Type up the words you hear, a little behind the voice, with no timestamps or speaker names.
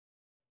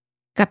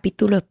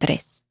Capítulo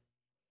 3.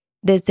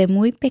 Desde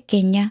muy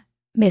pequeña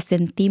me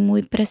sentí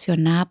muy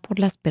presionada por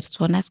las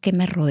personas que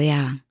me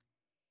rodeaban.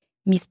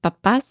 Mis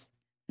papás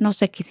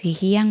nos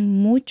exigían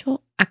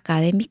mucho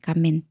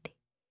académicamente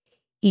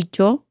y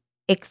yo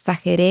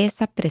exageré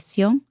esa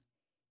presión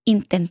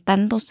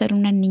intentando ser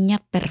una niña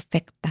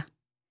perfecta.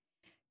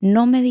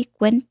 No me di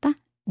cuenta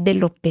de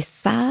lo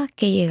pesada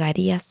que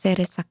llegaría a ser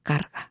esa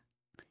carga.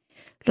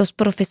 Los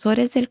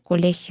profesores del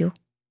colegio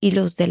y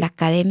los de la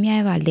academia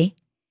de ballet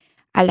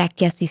a la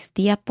que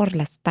asistía por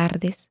las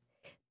tardes,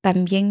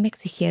 también me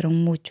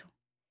exigieron mucho.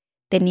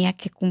 Tenía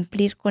que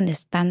cumplir con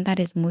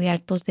estándares muy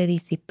altos de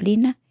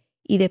disciplina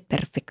y de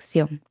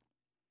perfección.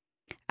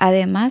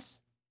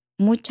 Además,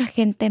 mucha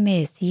gente me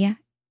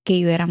decía que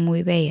yo era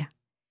muy bella,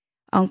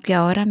 aunque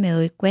ahora me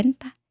doy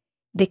cuenta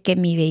de que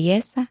mi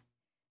belleza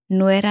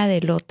no era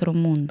del otro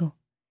mundo.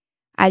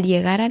 Al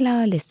llegar a la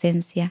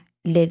adolescencia,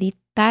 le di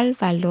tal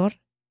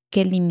valor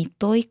que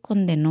limitó y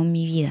condenó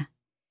mi vida.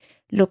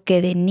 Lo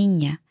que de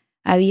niña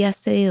había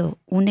sido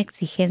una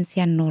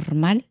exigencia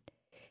normal,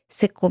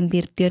 se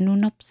convirtió en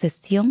una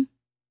obsesión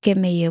que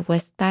me llevó a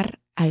estar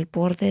al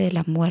borde de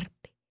la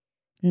muerte,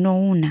 no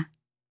una,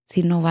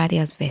 sino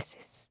varias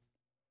veces.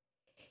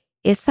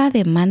 Esa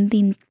demanda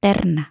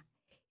interna,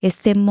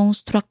 ese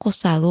monstruo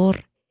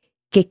acosador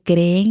que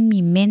creé en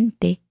mi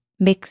mente,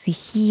 me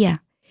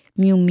exigía,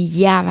 me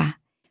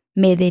humillaba,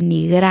 me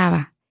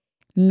denigraba,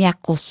 me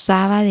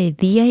acosaba de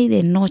día y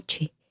de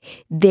noche,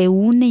 de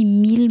una y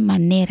mil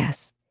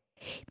maneras.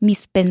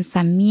 Mis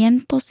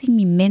pensamientos y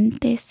mi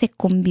mente se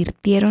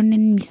convirtieron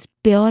en mis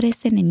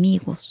peores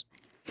enemigos.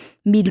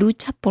 Mi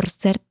lucha por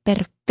ser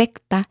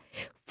perfecta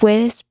fue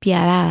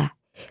despiadada.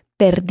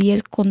 Perdí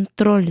el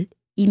control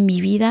y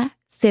mi vida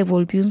se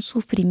volvió un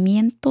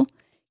sufrimiento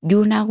y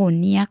una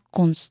agonía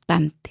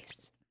constantes.